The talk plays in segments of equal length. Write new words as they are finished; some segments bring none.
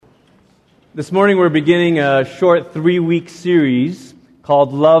This morning we're beginning a short 3-week series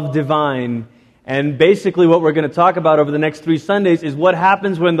called Love Divine. And basically what we're going to talk about over the next 3 Sundays is what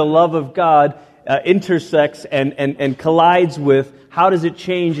happens when the love of God intersects and collides with how does it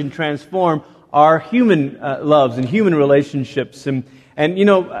change and transform our human loves and human relationships. And you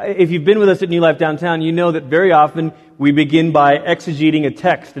know, if you've been with us at New Life Downtown, you know that very often we begin by exegeting a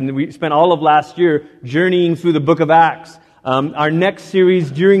text. And we spent all of last year journeying through the book of Acts. Our next series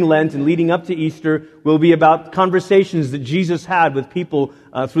during Lent and leading up to Easter will be about conversations that Jesus had with people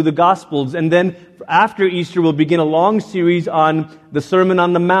through the Gospels. And then after Easter, we'll begin a long series on the Sermon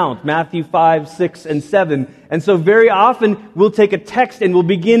on the Mount, Matthew 5, 6, and 7. And so very often we'll take a text and we'll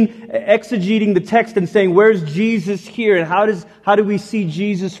begin exegeting the text and saying, where's Jesus here? And how do we see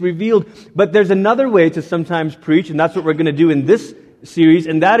Jesus revealed? But there's another way to sometimes preach, and that's what we're going to do in this series,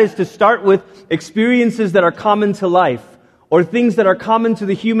 and that is to start with experiences that are common to life, or things that are common to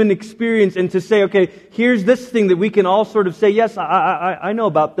the human experience, and to say, okay, here's this thing that we can all sort of say, yes, I know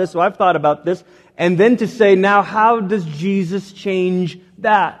about this, so I've thought about this, and then to say, now how does Jesus change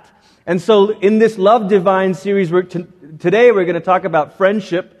that? And so in this Love Divine series, today we're going to talk about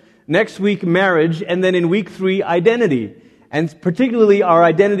friendship, next week marriage, and then in week 3, identity. And particularly our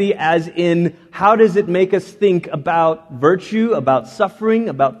identity as in how does it make us think about virtue, about suffering,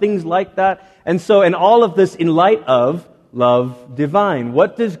 about things like that. And all of this in light of love divine.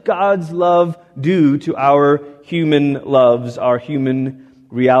 What does God's love do to our human loves, our human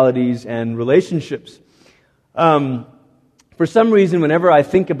realities and relationships? For some reason, whenever I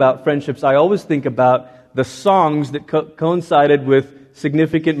think about friendships, I always think about the songs that coincided with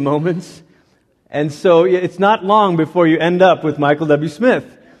significant moments. And so it's not long before you end up with Michael W. Smith.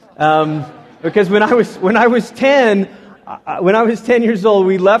 Because when I was 10 years old,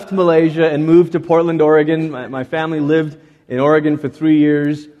 we left Malaysia and moved to Portland, Oregon. My family lived in Oregon for 3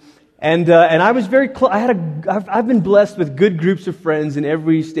 years, and I was very close. I've been blessed with good groups of friends in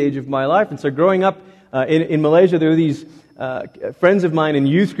every stage of my life. And so, growing up in Malaysia, there were these friends of mine in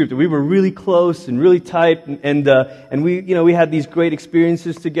youth group that we were really close and really tight, and we had these great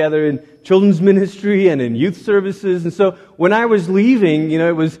experiences together in children's ministry and in youth services. And so, when I was leaving,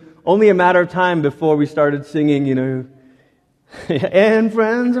 it was only a matter of time before we started singing, and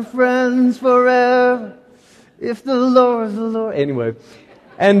friends are friends forever, if the Lord's the Lord. Anyway,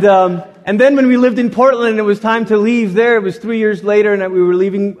 and then when we lived in Portland and it was time to leave there, it was 3 years later, and we were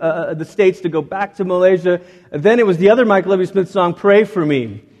leaving the States to go back to Malaysia. Then it was the other Michael W. Smith song, Pray For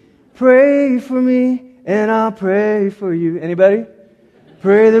Me. Pray for me, and I'll pray for you. Anybody?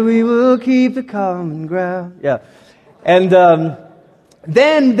 Pray that we will keep the common ground. Yeah. And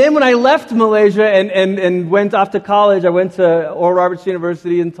Then when I left Malaysia and went off to college, I went to Oral Roberts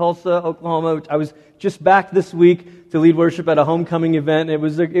University in Tulsa, Oklahoma, which I was just back this week to lead worship at a homecoming event. It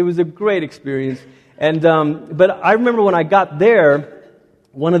was a great experience. But I remember when I got there,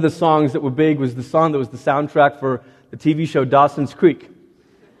 one of the songs that were big was the song that was the soundtrack for the TV show Dawson's Creek.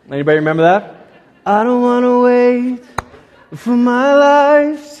 Anybody remember that? I don't want to wait for my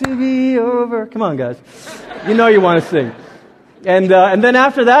life to be over. Come on, guys. You know you want to sing. And then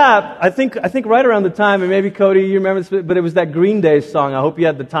after that, I think right around the time, and maybe Cody, you remember this, but it was that Green Day song, I Hope You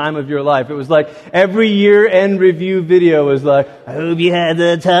Had the Time of Your Life. It was like every year-end review video was like, I hope you had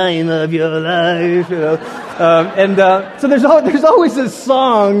the time of your life, So there's always a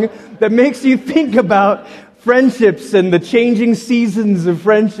song that makes you think about friendships and the changing seasons of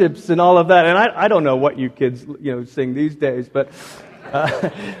friendships and all of that. And I don't know what you kids, sing these days, but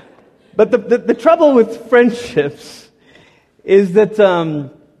the trouble with friendships is that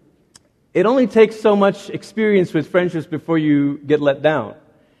it only takes so much experience with friendships before you get let down.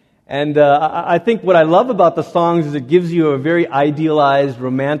 And I think what I love about the songs is it gives you a very idealized,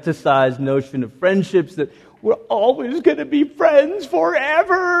 romanticized notion of friendships, that we're always going to be friends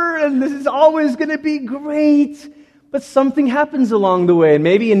forever, and this is always going to be great. But something happens along the way, and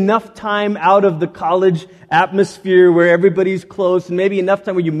maybe enough time out of the college atmosphere where everybody's close, and maybe enough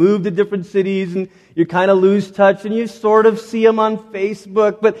time where you move to different cities and you kind of lose touch, and you sort of see them on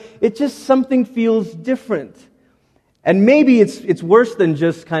Facebook, but it just something feels different. And maybe it's worse than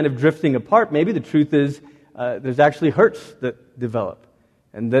just kind of drifting apart. Maybe the truth is there's actually hurts that develop,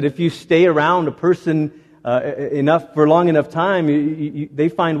 and that if you stay around a person for long enough time, they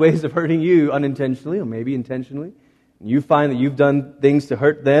find ways of hurting you unintentionally or maybe intentionally. You find that you've done things to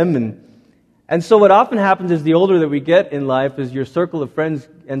hurt them. And so what often happens is the older that we get in life is your circle of friends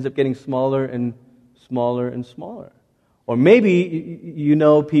ends up getting smaller and smaller and smaller. Or maybe you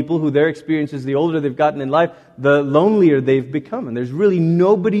know people who their experiences, the older they've gotten in life, the lonelier they've become. And there's really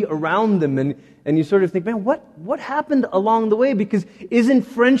nobody around them. And you sort of think, man, what happened along the way? Because isn't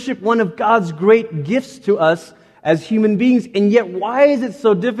friendship one of God's great gifts to us as human beings? And yet, why is it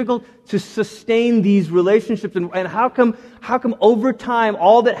so difficult to sustain these relationships? And how come over time,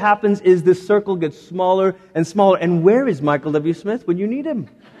 all that happens is this circle gets smaller and smaller? And where is Michael W. Smith when you need him?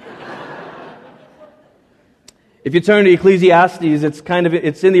 If you turn to Ecclesiastes,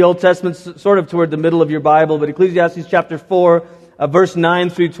 it's in the Old Testament, sort of toward the middle of your Bible, but Ecclesiastes chapter 4, verse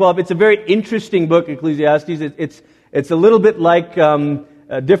 9 through 12. It's a very interesting book, Ecclesiastes. It's a little bit like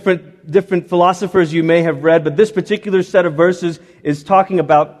different philosophers you may have read, but this particular set of verses is talking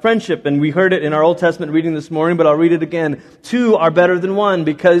about friendship, and we heard it in our Old Testament reading this morning, but I'll read it again. 2 are better than 1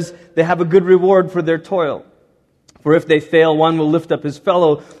 because they have a good reward for their toil. For if they fail, one will lift up his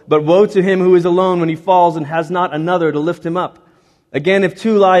fellow, but woe to him who is alone when he falls and has not another to lift him up. Again, if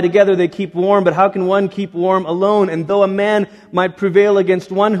 2 lie together, they keep warm, but how can one keep warm alone? And though a man might prevail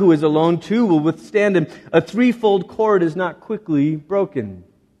against one who is alone, 2 will withstand him. A threefold cord is not quickly broken.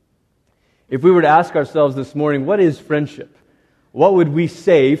 If we were to ask ourselves this morning, what is friendship? What would we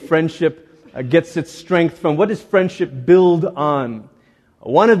say friendship gets its strength from? What does friendship build on?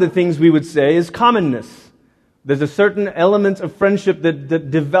 One of the things we would say is commonness. There's a certain element of friendship that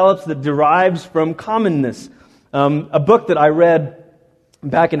develops, that derives from commonness. A book that I read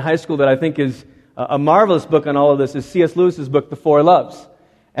back in high school that I think is a marvelous book on all of this is C.S. Lewis's book, The Four Loves.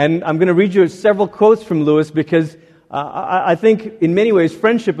 And I'm going to read you several quotes from Lewis because I think in many ways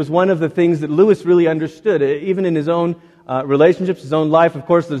friendship was one of the things that Lewis really understood, even in his own relationships, his own life. Of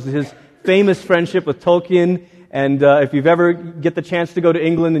course, there's his famous friendship with Tolkien. And if you've ever get the chance to go to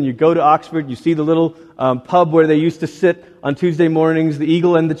England and you go to Oxford, you see the little pub where they used to sit on Tuesday mornings, the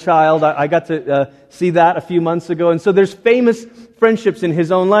Eagle and the Child. I got to see that a few months ago. And so there's famous friendships in his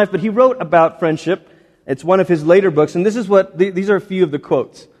own life. But he wrote about friendship. It's one of his later books. And this is these are a few of the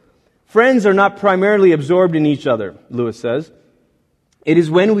quotes. Friends are not primarily absorbed in each other, Lewis says. It is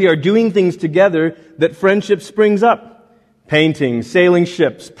when we are doing things together that friendship springs up. Painting, sailing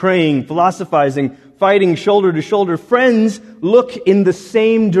ships, praying, philosophizing, fighting shoulder to shoulder. Friends look in the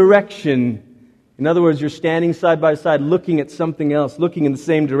same direction. In other words, you're standing side by side looking at something else, looking in the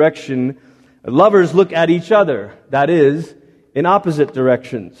same direction. Lovers look at each other. That is, in opposite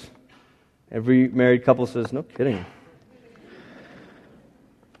directions. Every married couple says, no kidding.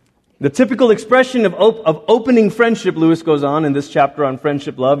 The typical expression of opening friendship, Lewis goes on in this chapter on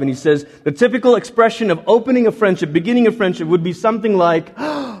friendship love, and he says, the typical expression of opening a friendship, beginning a friendship, would be something like,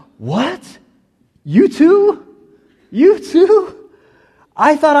 what? You too? You too?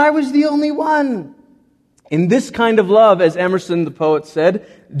 I thought I was the only one. In this kind of love, as Emerson the poet said,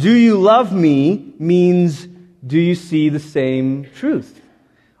 do you love me means, do you see the same truth?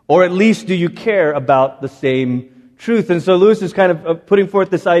 Or at least, do you care about the same truth? And so Lewis is kind of putting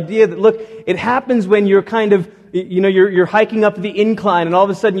forth this idea that, look, it happens when you're kind of, you're hiking up the incline and all of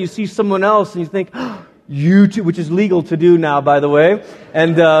a sudden you see someone else and you think, you too, which is legal to do now, by the way.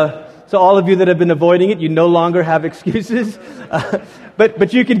 And, so all of you that have been avoiding it, you no longer have excuses.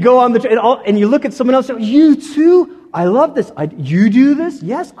 But you could go on and you look at someone else and say, you too? I love this. You do this?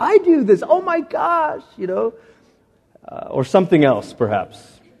 Yes, I do this. Oh my gosh, or something else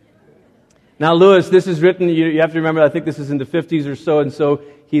perhaps. Now Lewis, this is written, you have to remember, I think this is in the 50s or so, and so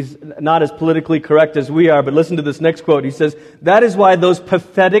he's not as politically correct as we are, but listen to this next quote. He says, that is why those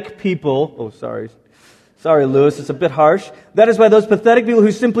pathetic people, Sorry, Lewis, it's a bit harsh. That is why those pathetic people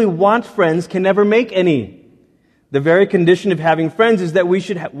who simply want friends can never make any. The very condition of having friends is that we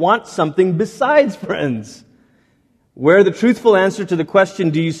should want something besides friends. Where the truthful answer to the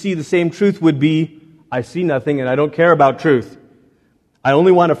question, do you see the same truth, would be, I see nothing and I don't care about truth. I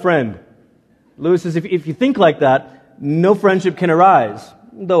only want a friend. Lewis says, if you think like that, no friendship can arise.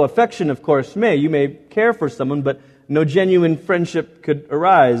 Though affection, of course, may. You may care for someone, but no genuine friendship could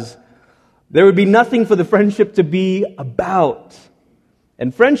arise. There would be nothing for the friendship to be about.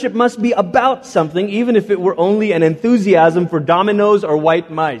 And friendship must be about something, even if it were only an enthusiasm for dominoes or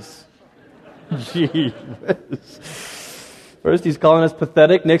white mice. Gee. First he's calling us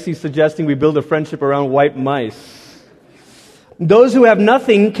pathetic, next he's suggesting we build a friendship around white mice. Those who have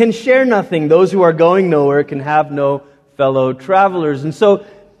nothing can share nothing. Those who are going nowhere can have no fellow travelers. And so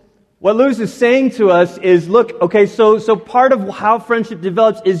what Lewis is saying to us is, look, okay, so part of how friendship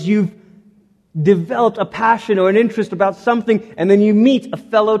develops is developed a passion or an interest about something, and then you meet a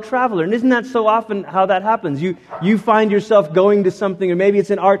fellow traveler. And isn't that so often how that happens? You find yourself going to something, or maybe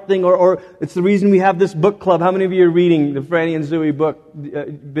it's an art thing, or it's the reason we have this book club. How many of you are reading the Franny and Zooey book?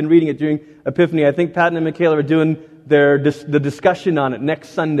 Been reading it during Epiphany. I think Patton and Michaela are doing the discussion on it next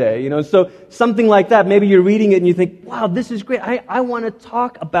Sunday. So something like that. Maybe you're reading it and you think, wow, this is great. I want to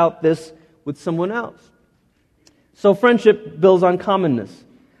talk about this with someone else. So friendship builds on commonness.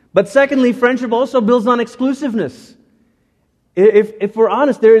 But secondly, friendship also builds on exclusiveness. If we're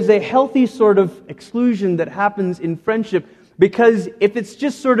honest, there is a healthy sort of exclusion that happens in friendship, because if it's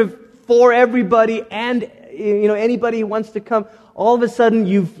just sort of for everybody and anybody who wants to come, all of a sudden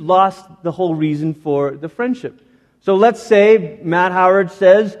you've lost the whole reason for the friendship. So let's say Matt Howard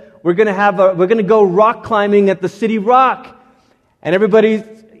says we're going to go rock climbing at the City Rock, and everybody's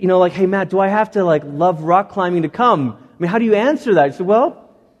like, hey Matt, do I have to love rock climbing to come? I mean, how do you answer that? You say, well,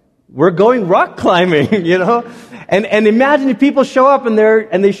 we're going rock climbing, And imagine if people show up and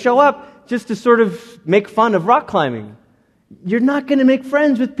they show up just to sort of make fun of rock climbing. You're not going to make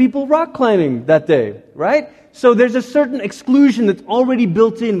friends with people rock climbing that day, right? So there's a certain exclusion that's already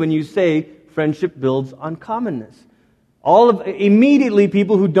built in when you say friendship builds on commonness. Immediately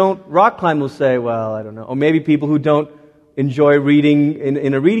people who don't rock climb will say, well, I don't know. Or maybe people who don't enjoy reading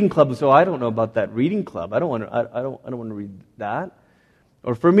in a reading club will say, I don't know about that reading club. I don't want to read that.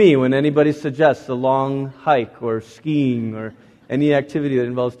 Or for me, when anybody suggests a long hike or skiing or any activity that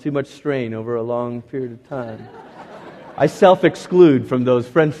involves too much strain over a long period of time, I self-exclude from those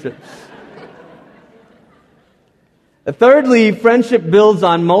friendships. Thirdly, friendship builds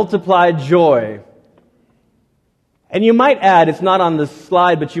on multiplied joy. And you might add, it's not on the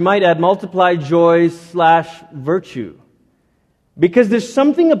slide, but you might add multiplied joy / virtue. Because there's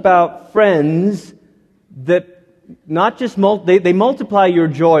something about friends that not just they multiply your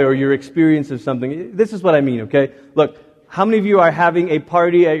joy or your experience of something. This is what I mean, okay? Look, how many of you are having a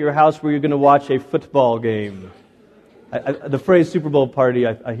party at your house where you're going to watch a football game? The phrase Super Bowl party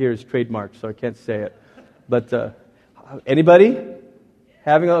I hear is trademarked, so I can't say it. But anybody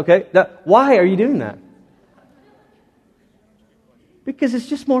okay? Why are you doing that? Because it's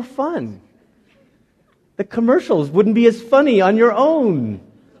just more fun. The commercials wouldn't be as funny on your own,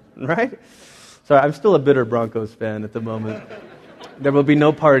 right? Sorry, I'm still a bitter Broncos fan at the moment. There will be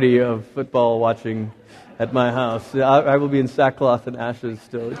no party of football watching at my house. I will be in sackcloth and ashes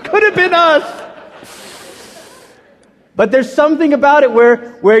still. It could have been us! But there's something about it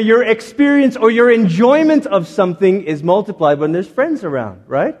where your experience or your enjoyment of something is multiplied when there's friends around,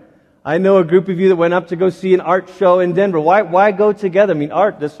 right? I know a group of you that went up to go see an art show in Denver. Why go together? I mean,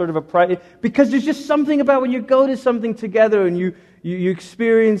 art, that's sort of a pride. Because there's just something about when you go to something together and you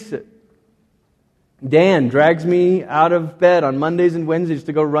experience it. Dan drags me out of bed on Mondays and Wednesdays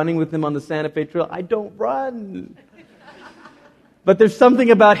to go running with him on the Santa Fe Trail. I don't run. But there's something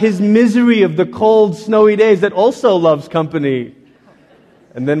about his misery of the cold, snowy days that also loves company.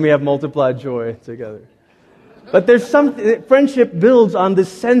 And then we have multiplied joy together. But there's friendship builds on the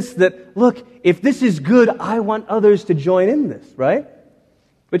sense that, look, if this is good, I want others to join in this, right?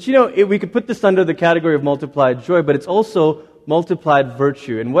 But we could put this under the category of multiplied joy, but it's also multiplied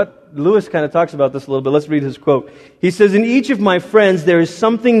virtue. And what Lewis kind of talks about this a little bit. Let's read his quote. He says, in each of my friends, there is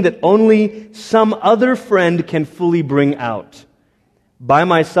something that only some other friend can fully bring out. By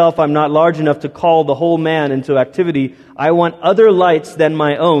myself, I'm not large enough to call the whole man into activity. I want other lights than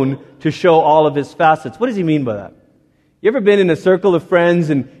my own to show all of his facets. What does he mean by that? You ever been in a circle of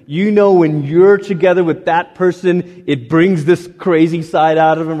friends and when you're together with that person, it brings this crazy side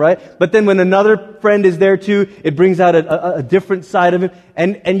out of him, right? But then when another friend is there too, it brings out a different side of him.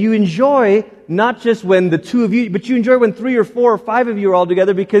 And you enjoy not just when the two of you, but you enjoy when 3 or 4 or 5 of you are all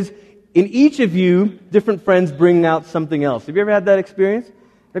together, because in each of you, different friends bring out something else. Have you ever had that experience?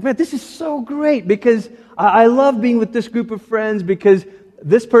 Like, man, this is so great because I love being with this group of friends because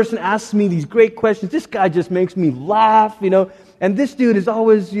this person asks me these great questions. This guy just makes me laugh, and this dude is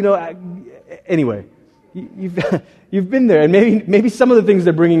always, anyway, you've been there, and maybe some of the things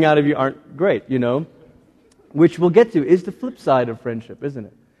they're bringing out of you aren't great, which we'll get to is the flip side of friendship, isn't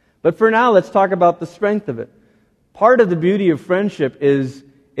it? But for now, let's talk about the strength of it. Part of the beauty of friendship is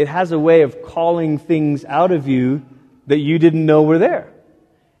it has a way of calling things out of you that you didn't know were there.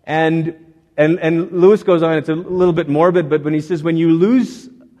 And Lewis goes on, it's a little bit morbid, but when he says when you lose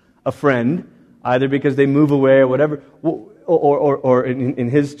a friend, either because they move away or whatever, or in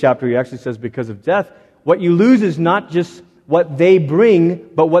his chapter he actually says because of death, what you lose is not just what they bring,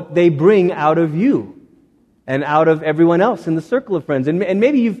 but what they bring out of you and out of everyone else in the circle of friends. And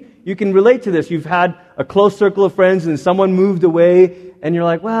maybe you can relate to this. You've had a close circle of friends and someone moved away and you're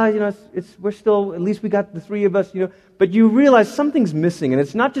like, well, we're still, at least we got the three of us, But you realize something's missing, and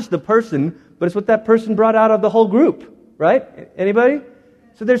it's not just the person, but it's what that person brought out of the whole group, right? Anybody?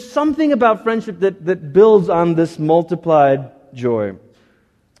 So there's something about friendship that builds on this multiplied joy,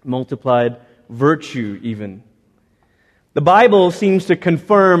 multiplied virtue even. The Bible seems to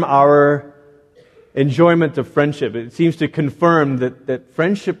confirm our enjoyment of friendship. It seems to confirm that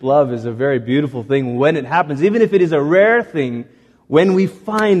friendship love is a very beautiful thing when it happens, even if it is a rare thing, when we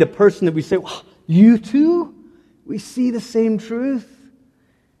find a person that we say, wow, you too? We see the same truth.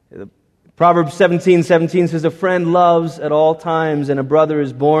 Proverbs 17:17 says, a friend loves at all times, and a brother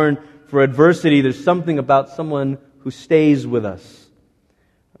is born for adversity. There's something about someone who stays with us.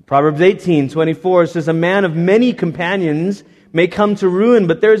 Proverbs 18:24 says, a man of many companions may come to ruin,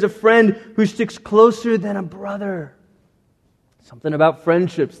 but there is a friend who sticks closer than a brother. Something about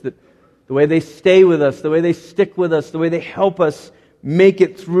friendships, that the way they stay with us, the way they stick with us, the way they help us make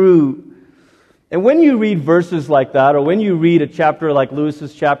it through. And when you read verses like that, or when you read a chapter like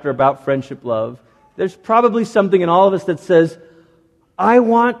Lewis's chapter about friendship love, there's probably something in all of us that says, I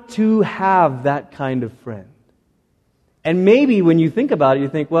want to have that kind of friend. And maybe when you think about it, you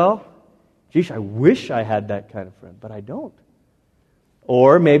think, well, geez, I wish I had that kind of friend, but I don't.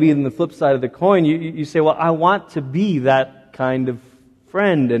 Or maybe in the flip side of the coin, you say, well, I want to be that kind of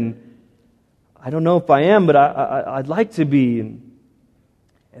friend, and I don't know if I am, but I'd like to be.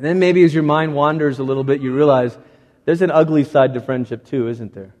 And then maybe as your mind wanders a little bit, you realize there's an ugly side to friendship too,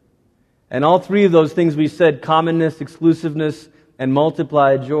 isn't there? And all three of those things we said, commonness, exclusiveness, and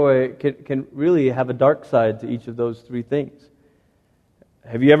multiplied joy, can really have a dark side to each of those three things.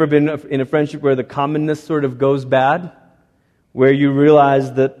 Have you ever been in a friendship where the commonness sort of goes bad? Where you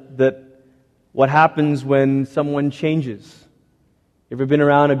realize that what happens when someone changes? You ever been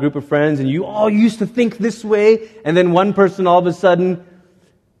around a group of friends and you all used to think this way, and then one person all of a sudden,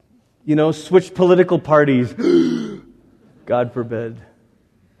 switched political parties? God forbid.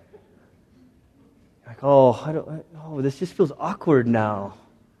 Like, this just feels awkward now.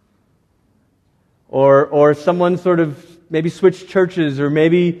 Or someone sort of maybe switched churches, or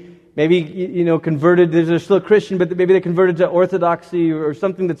maybe converted. They're still a Christian, but maybe they converted to Orthodoxy or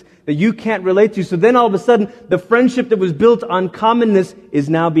something that you can't relate to. So then all of a sudden, the friendship that was built on commonness is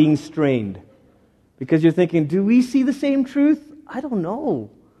now being strained. Because you're thinking, do we see the same truth? I don't know.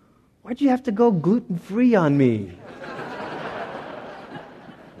 Why'd you have to go gluten-free on me?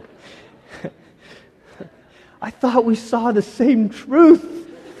 I thought we saw the same truth.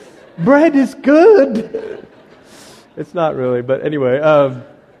 Bread is good. It's not really, but anyway.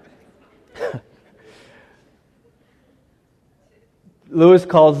 Lewis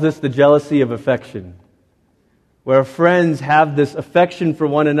calls this the jealousy of affection, where friends have this affection for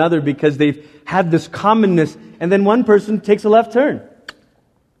one another because they've had this commonness, and then one person takes a left turn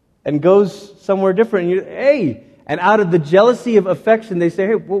and goes somewhere different. And out of the jealousy of affection, they say,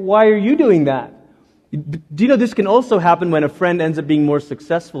 hey, well, why are you doing that? Do you know this can also happen when a friend ends up being more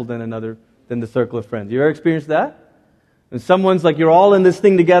successful than the circle of friends? You ever experienced that? And someone's like, you're all in this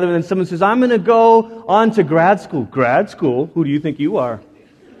thing together, and then someone says, I'm going to go on to grad school. Grad school? Who do you think you are?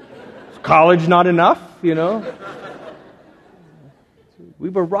 Is college not enough, We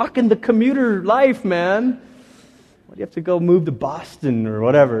were rocking the commuter life, man. Why do you have to go move to Boston or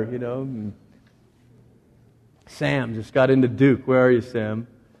whatever, Sam just got into Duke. Where are you, Sam?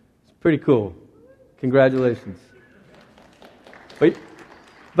 It's pretty cool. Congratulations.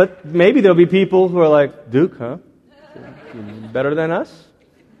 But maybe there'll be people who are like, Duke, huh? Better than us?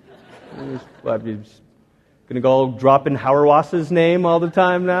 What, you're just going to go dropping Hauerwasser's name all the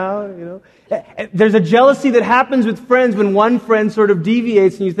time now? There's a jealousy that happens with friends when one friend sort of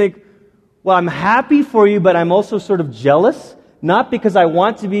deviates and you think, well, I'm happy for you, but I'm also sort of jealous. Not because I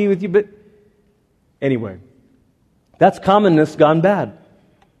want to be with you, but anyway. That's commonness gone bad.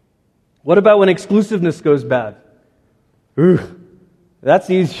 What about when exclusiveness goes bad? That's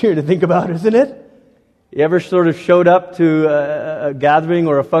easier to think about, isn't it? You ever sort of showed up to a gathering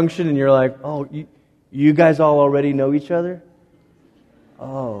or a function and you're like, oh, you guys all already know each other?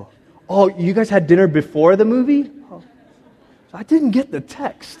 Oh, you guys had dinner before the movie? Oh, I didn't get the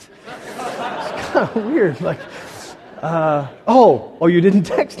text. It's kind of weird. Like, you didn't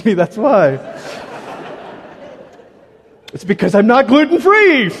text me, that's why. It's because I'm not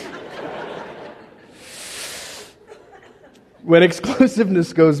gluten-free. When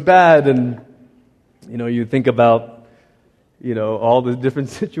exclusiveness goes bad and, you think about, all the different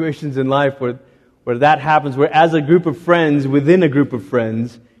situations in life where that happens, where as a group of friends, within a group of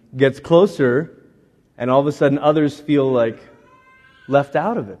friends, gets closer, and all of a sudden others feel like left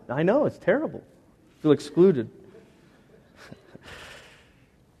out of it. I know, it's terrible. I feel excluded.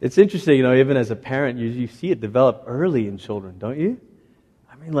 It's interesting, even as a parent, you see it develop early in children, don't you?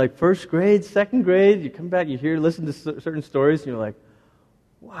 I mean, like first grade, second grade, you come back, listen to certain stories, and you're like,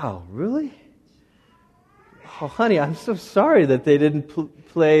 wow, really? Oh, honey, I'm so sorry that they didn't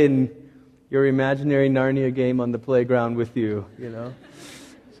play in your imaginary Narnia game on the playground with you,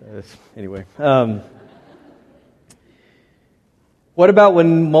 So, anyway. What about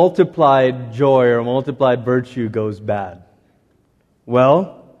when multiplied joy or multiplied virtue goes bad?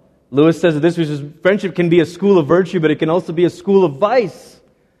 Well, Lewis says that this is friendship can be a school of virtue, but it can also be a school of vice.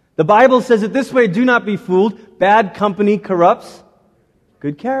 The Bible says it this way, do not be fooled. Bad company corrupts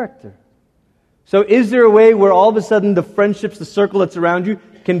good character. So is there a way where all of a sudden the friendships, the circle that's around you,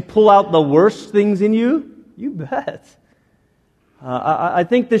 can pull out the worst things in you? You bet. I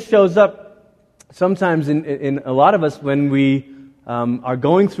think this shows up sometimes in a lot of us when we are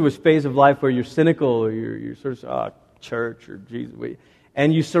going through a phase of life where you're cynical or you're sort of, church or Jesus.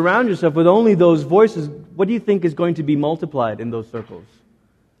 And you surround yourself with only those voices. What do you think is going to be multiplied in those circles?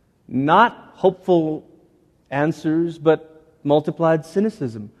 Not hopeful answers, but multiplied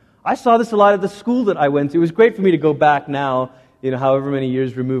cynicism. I saw this a lot at the school that I went to. It was great for me to go back now, however many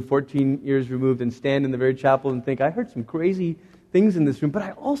years removed, 14 years removed, and stand in the very chapel and think, I heard some crazy things in this room, but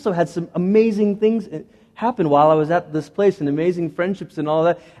I also had some amazing things happen while I was at this place, and amazing friendships and all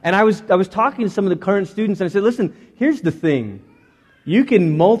that. And I was talking to some of the current students, and I said, listen, here's the thing. You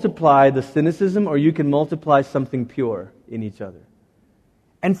can multiply the cynicism, or you can multiply something pure in each other.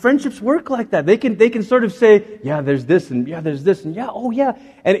 And friendships work like that. They can sort of say, yeah, there's this, and yeah, there's this, and yeah, oh yeah.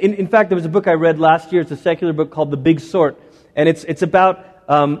 And in fact, there was a book I read last year. It's a secular book called The Big Sort. And it's about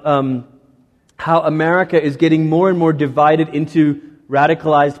how America is getting more and more divided into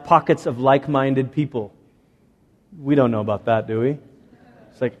radicalized pockets of like-minded people. We don't know about that, do we?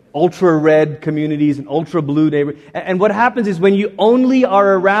 It's like ultra-red communities and ultra-blue neighborhoods. And what happens is when you only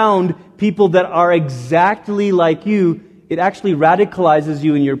are around people that are exactly like you, it actually radicalizes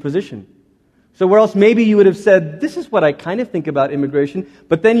you in your position. So where else maybe you would have said, this is what I kind of think about immigration,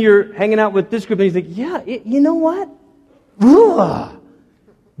 but then you're hanging out with this group and you think, yeah, you know what? Ugh,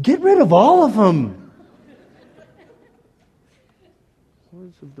 get rid of all of them.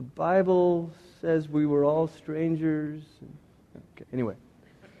 Words of the Bible says we were all strangers. Okay, anyway.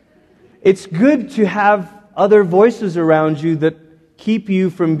 It's good to have other voices around you that keep you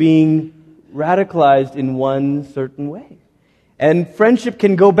from being radicalized in one certain way. And friendship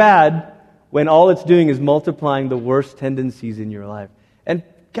can go bad when all it's doing is multiplying the worst tendencies in your life. And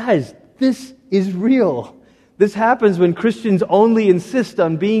guys, this is real. This happens when Christians only insist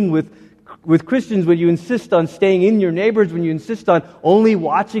on being with Christians, when you insist on staying in your neighbors, when you insist on only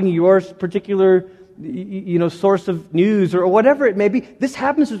watching your particular source of news or whatever it may be. This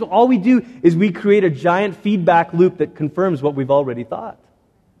happens because all we do is we create a giant feedback loop that confirms what we've already thought.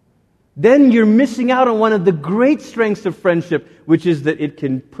 Then you're missing out on one of the great strengths of friendship, which is that it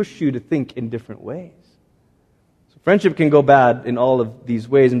can push you to think in different ways. So friendship can go bad in all of these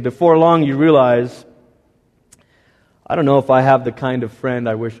ways, and before long you realize, I don't know if I have the kind of friend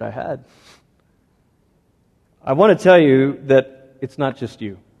I wish I had. I want to tell you that it's not just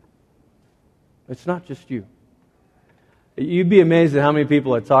you. It's not just you. You'd be amazed at how many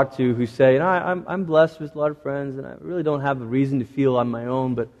people I talk to who say, I'm blessed with a lot of friends, and I really don't have a reason to feel on my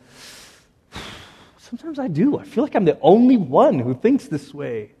own, but sometimes I do. I feel like I'm the only one who thinks this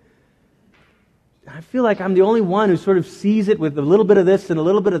way. I feel like I'm the only one who sort of sees it with a little bit of this and a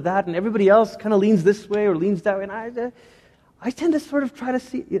little bit of that, and everybody else kind of leans this way or leans that way, and I tend to sort of try to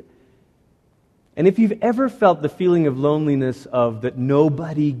see it. And if you've ever felt the feeling of loneliness of that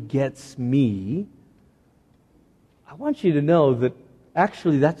nobody gets me, I want you to know that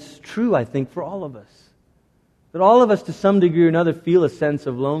actually that's true, I think, for all of us. That all of us, to some degree or another, feel a sense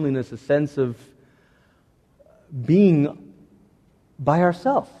of loneliness, a sense of being by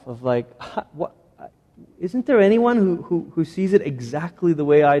ourselves, of like, what? Isn't there anyone who sees it exactly the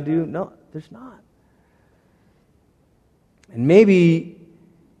way I do? No, there's not. And maybe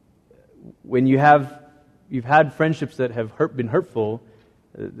when you've had friendships that have been hurtful,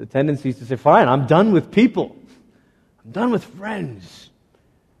 the tendency is to say, fine, I'm done with people. I'm done with friends.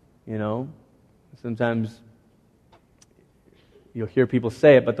 Sometimes you'll hear people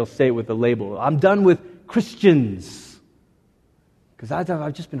say it, but they'll say it with a label. I'm done with Christians. Because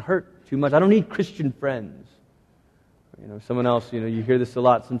I've just been hurt too much. I don't need Christian friends. Someone else, you hear this a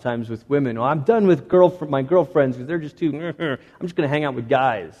lot sometimes with women. Oh, I'm done with my girlfriends because they're just too, I'm just going to hang out with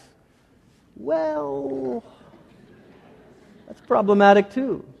guys. Well, that's problematic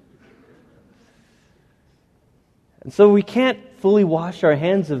too. And so we can't fully wash our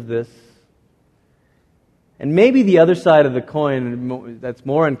hands of this. And maybe the other side of the coin that's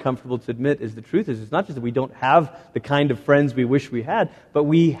more uncomfortable to admit is the truth is it's not just that we don't have the kind of friends we wish we had, but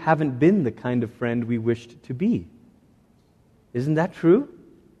we haven't been the kind of friend we wished to be. Isn't that true?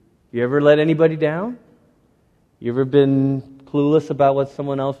 You ever let anybody down? You ever been clueless about what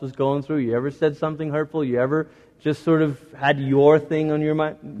someone else was going through? You ever said something hurtful? You ever just sort of had your thing on your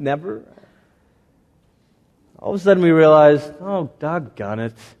mind? Never? All of a sudden we realize, oh, doggone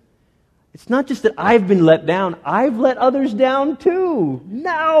it. It's not just that I've been let down, I've let others down too.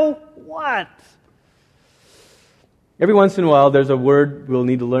 Now what? Every once in a while there's a word we'll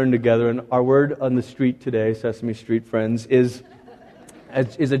need to learn together, and our word on the street today, Sesame Street friends, is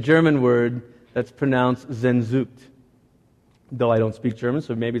a German word that's pronounced Sehnsucht. Though I don't speak German,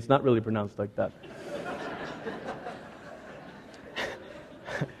 so maybe it's not really pronounced like that.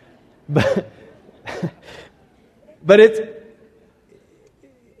 But it's,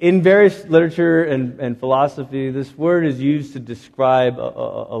 in various literature and philosophy, this word is used to describe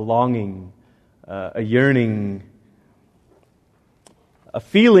a longing, a yearning, a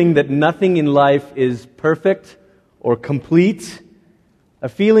feeling that nothing in life is perfect or complete, a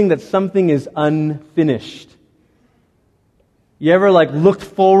feeling that something is unfinished. You ever looked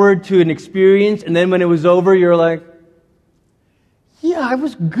forward to an experience and then when it was over you're like, yeah, I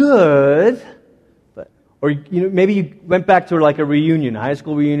was good. Or maybe you went back to a reunion, a high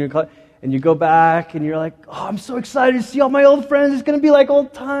school reunion, and you go back and you're like, oh, I'm so excited to see all my old friends. It's going to be like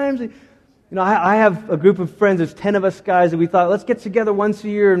old times. I have a group of friends. There's 10 of us guys, and we thought, let's get together once a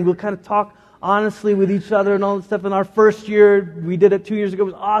year and we'll kind of talk honestly with each other and all that stuff. And our first year, we did it 2 years ago, it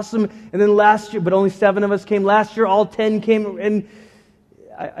was awesome. And then last year, but only 7 of us came. Last year, all 10 came. And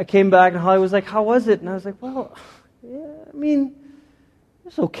I came back, and Holly was like, how was it? And I was like, well, yeah,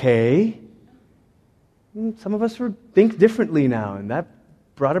 it's okay. Some of us think differently now, and that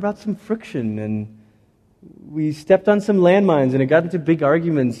brought about some friction, and we stepped on some landmines, and it got into big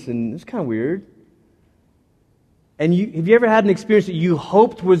arguments, and it was kind of weird. And have you ever had an experience that you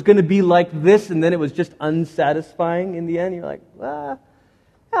hoped was going to be like this, and then it was just unsatisfying in the end? You're like, yeah,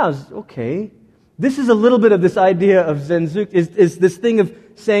 it was okay. This is a little bit of this idea of Sehnsucht, is this thing of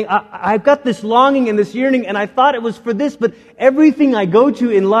saying, I've got this longing and this yearning, and I thought it was for this, but everything I go to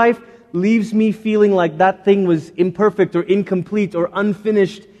in life leaves me feeling like that thing was imperfect or incomplete or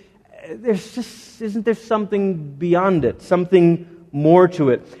unfinished. Isn't there something beyond it, something more to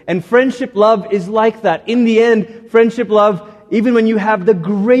it? And friendship love is like that. In the end, friendship love, even when you have the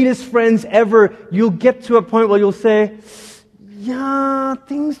greatest friends ever, you'll get to a point where you'll say, yeah,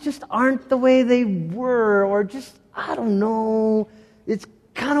 things just aren't the way they were, or just, I don't know, it's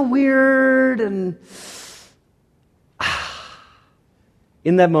kind of weird, and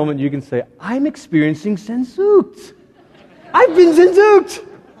in that moment, you can say, I'm experiencing Sehnsucht. I've been Sehnsucht.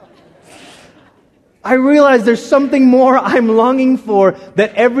 I realize there's something more I'm longing for,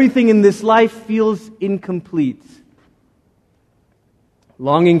 that everything in this life feels incomplete.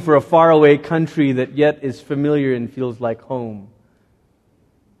 Longing for a faraway country that yet is familiar and feels like home.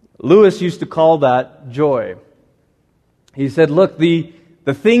 Lewis used to call that joy. He said, look, the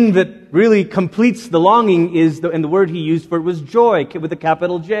thing that really completes the longing is, and the word he used for it was joy, with a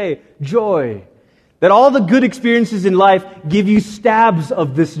capital J, joy. That all the good experiences in life give you stabs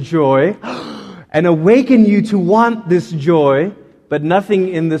of this joy and awaken you to want this joy, but nothing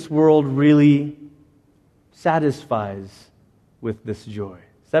in this world really satisfies with this joy.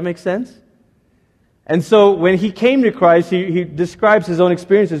 Does that make sense? And so when he came to Christ, he describes his own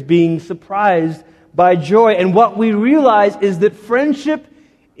experience as being surprised by joy. And what we realize is that friendship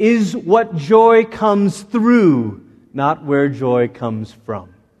is what joy comes through, not where joy comes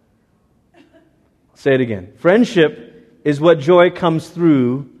from. I'll say it again. Friendship is what joy comes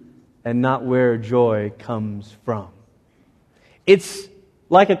through and not where joy comes from. It's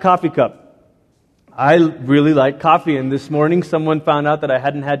like a coffee cup. I really like coffee, and this morning someone found out that I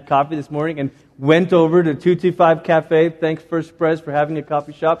hadn't had coffee this morning and went over to 225 Cafe, thanks First Pres for having a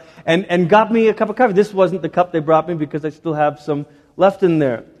coffee shop, and got me a cup of coffee. This wasn't the cup they brought me because I still have some left in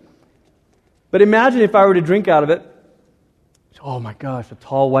there. But imagine if I were to drink out of it. Oh my gosh, a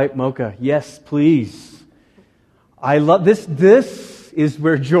tall white mocha. Yes, please. I love this. This is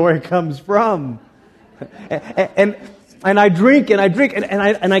where joy comes from. And I drink and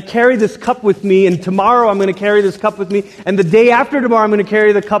I carry this cup with me, and tomorrow I'm going to carry this cup with me, and the day after tomorrow I'm going to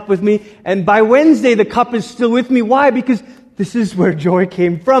carry the cup with me, and by Wednesday the cup is still with me. Why? Because this is where joy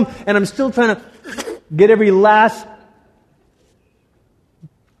came from, and I'm still trying to get every last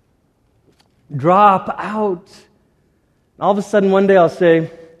drop out. All of a sudden one day I'll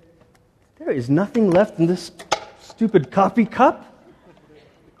say, there is nothing left in this stupid coffee cup.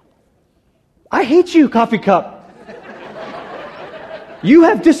 I hate you, coffee cup. You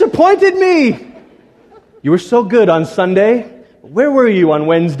have disappointed me. You were so good on Sunday. Where were you on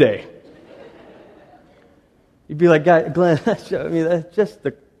Wednesday? You'd be like, Glenn, that's just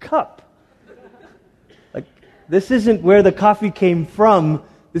the cup. Like, this isn't where the coffee came from.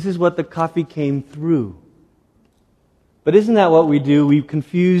 This is what the coffee came through. But isn't that what we do? We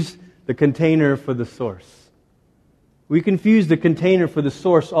confuse the container for the source. We confuse the container for the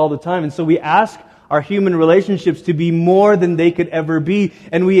source all the time. And so we ask our human relationships to be more than they could ever be.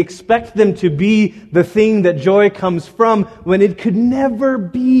 And we expect them to be the thing that joy comes from when it could never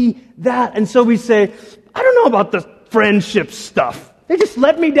be that. And so we say, I don't know about the friendship stuff. They just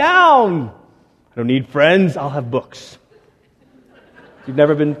let me down. I don't need friends. I'll have books. You've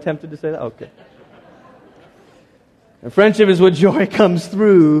never been tempted to say that? Okay. And friendship is what joy comes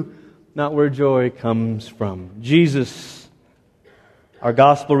through, not where joy comes from. Jesus, our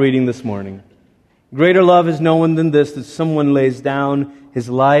gospel reading this morning. Greater love is no one than this, that someone lays down his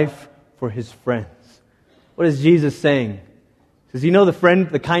life for his friends. What is Jesus saying? He says, you know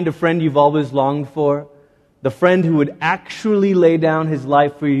the kind of friend you've always longed for? The friend who would actually lay down his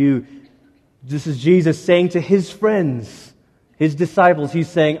life for you. This is Jesus saying to his friends, his disciples, he's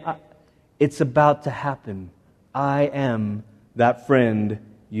saying, it's about to happen. I am that friend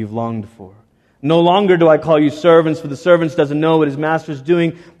you've longed for. No longer do I call you servants, for the servant doesn't know what his master is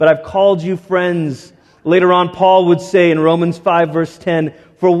doing, but I've called you friends. Later on, Paul would say in Romans 5, verse 10,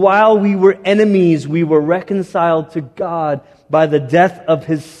 for while we were enemies, we were reconciled to God by the death of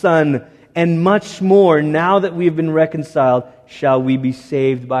his Son, and much more, now that we have been reconciled, shall we be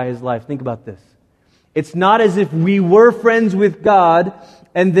saved by his life. Think about this. It's not as if we were friends with God,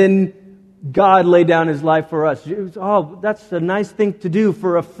 and then God laid down his life for us. Oh, that's a nice thing to do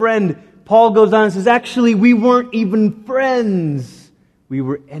for a friend. Paul goes on and says, actually, we weren't even friends. We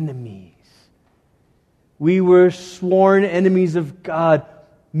were enemies. We were sworn enemies of God,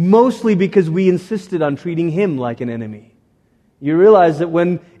 mostly because we insisted on treating him like an enemy. You realize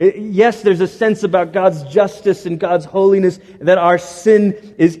that yes, there's a sense about God's justice and God's holiness, that our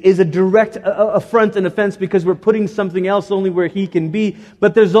sin is a direct affront and offense because we're putting something else only where he can be.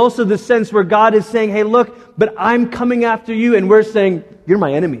 But there's also the sense where God is saying, hey, look, but I'm coming after you. And we're saying, you're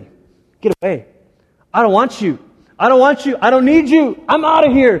my enemy. Get away. I don't want you. I don't want you. I don't need you. I'm out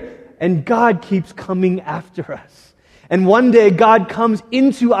of here. And God keeps coming after us. And one day God comes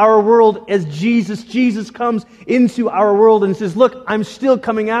into our world as Jesus. Jesus comes into our world and says, look, I'm still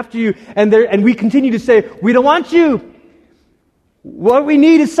coming after you. And we continue to say, we don't want you. What we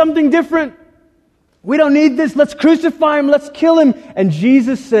need is something different. We don't need this. Let's crucify him. Let's kill him. And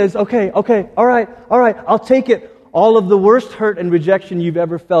Jesus says, okay, all right, I'll take it. All of the worst hurt and rejection you've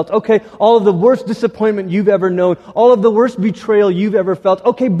ever felt. Okay, all of the worst disappointment you've ever known. All of the worst betrayal you've ever felt.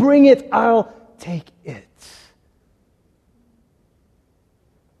 Okay, bring it. I'll take it.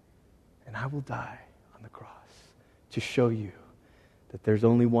 And I will die on the cross to show you that there's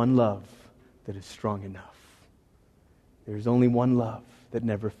only one love that is strong enough. There's only one love that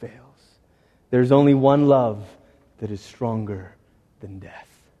never fails. There's only one love that is stronger than death.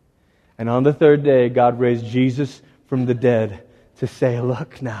 And on the third day, God raised Jesus from the dead to say,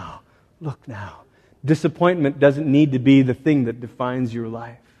 look now. Disappointment doesn't need to be the thing that defines your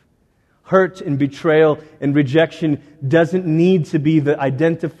life. Hurt and betrayal and rejection doesn't need to be the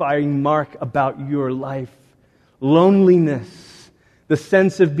identifying mark about your life. Loneliness, the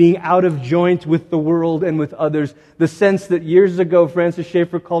sense of being out of joint with the world and with others, the sense that years ago Francis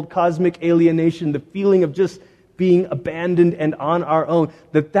Schaeffer called cosmic alienation, the feeling of just being abandoned and on our own,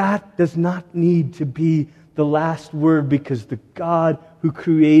 that does not need to be the last word, because the God who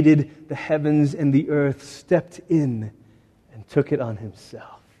created the heavens and the earth stepped in and took it on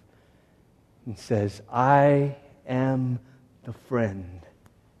himself and says, I am the friend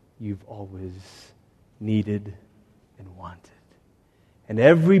you've always needed and wanted. And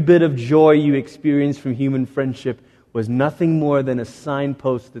every bit of joy you experienced from human friendship was nothing more than a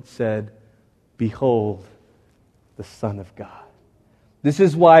signpost that said, behold, the Son of God. This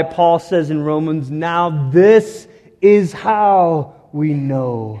is why Paul says in Romans, now this is how we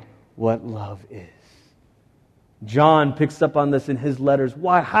know what love is. John picks up on this in his letters.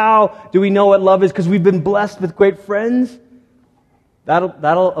 Why? How do we know what love is? Because we've been blessed with great friends?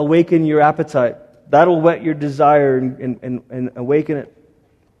 That'll awaken your appetite. That'll whet your desire and awaken it.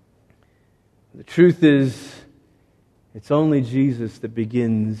 The truth is, it's only Jesus that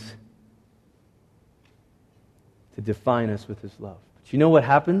begins to define us with his love. But you know what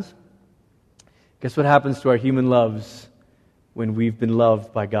happens? Guess what happens to our human loves when we've been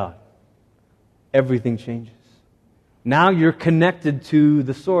loved by God? Everything changes. Now you're connected to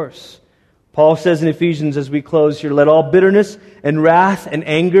the source. Paul says in Ephesians as we close here, let all bitterness and wrath and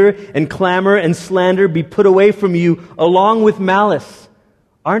anger and clamor and slander be put away from you along with malice.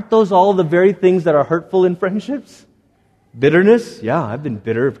 Aren't those all the very things that are hurtful in friendships? Bitterness? Yeah, I've been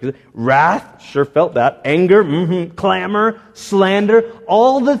bitter. Wrath? Sure felt that. Anger? Clamor? Slander?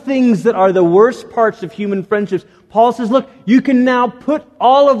 All the things that are the worst parts of human friendships. Paul says, look, you can now put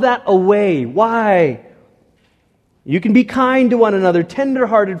all of that away. Why? You can be kind to one another,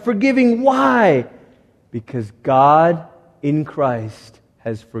 tender-hearted, forgiving. Why? Because God in Christ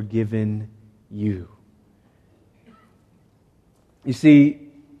has forgiven you. You see,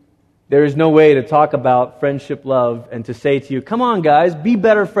 there is no way to talk about friendship, love, and to say to you, come on guys, be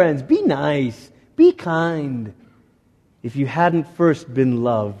better friends, be nice, be kind, if you hadn't first been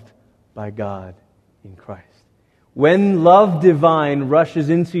loved by God in Christ. When love divine rushes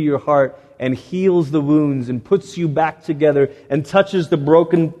into your heart and heals the wounds and puts you back together and touches the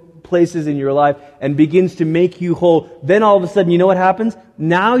broken places in your life and begins to make you whole, then all of a sudden, you know what happens?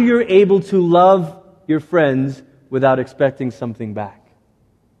 Now you're able to love your friends without expecting something back.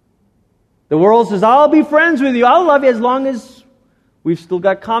 The world says, I'll be friends with you, I'll love you as long as we've still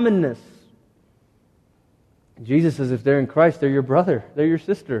got commonness. Jesus says if they're in Christ, they're your brother, they're your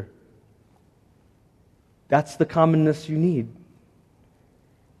sister. That's the commonness you need.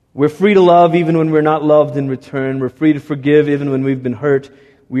 We're free to love even when we're not loved in return. We're free to forgive even when we've been hurt.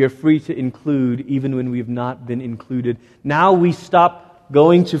 We are free to include even when we've not been included. Now we stop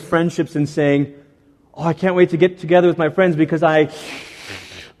going to friendships and saying, oh, I can't wait to get together with my friends because I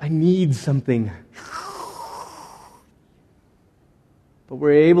need something. But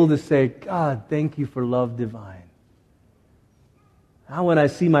we're able to say, God, thank you for love divine. Now when I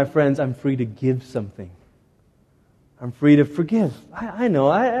see my friends, I'm free to give something. I'm free to forgive. I know.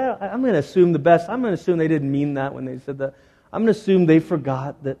 I'm going to assume the best. I'm going to assume they didn't mean that when they said that. I'm going to assume they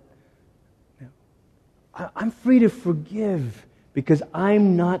forgot that. I'm free to forgive because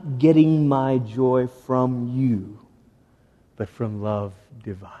I'm not getting my joy from you, but from love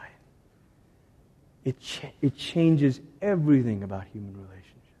divine. It changes everything about human relationships.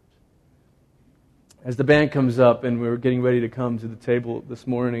 As the band comes up and we're getting ready to come to the table this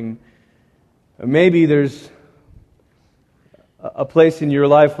morning, maybe there's a place in your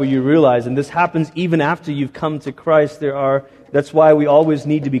life where you realize, and this happens even after you've come to Christ, that's why we always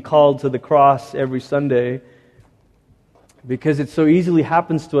need to be called to the cross every Sunday, because it so easily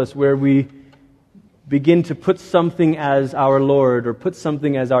happens to us where we begin to put something as our Lord or put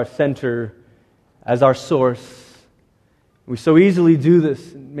something as our center, as our source. We so easily do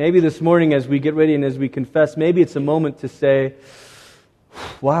this. Maybe this morning as we get ready and as we confess, maybe it's a moment to say,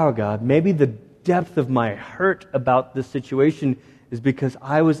 wow, God, maybe the depth of my hurt about this situation is because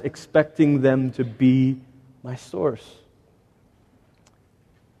I was expecting them to be my source.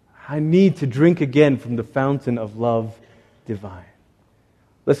 I need to drink again from the fountain of love divine.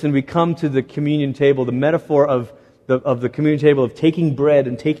 Listen, we come to the communion table, the metaphor of the communion table of taking bread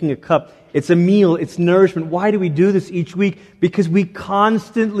and taking a cup. It's a meal, it's nourishment. Why do we do this each week? Because we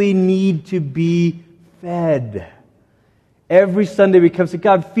constantly need to be fed. Every Sunday we come and say,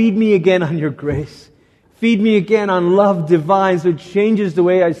 God, feed me again on your grace. Feed me again on love divine so it changes the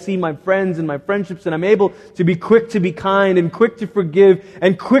way I see my friends and my friendships, and I'm able to be quick to be kind and quick to forgive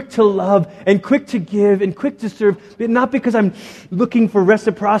and quick to love and quick to give and quick to serve. But not because I'm looking for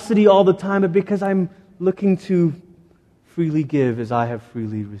reciprocity all the time, but because I'm looking to freely give as I have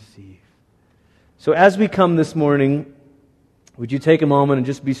freely received. So as we come this morning, would you take a moment and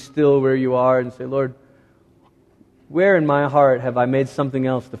just be still where you are and say, Lord, where in my heart have I made something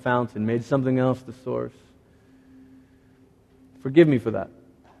else the fountain, made something else the source? Forgive me for that.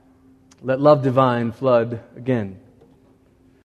 Let love divine flood again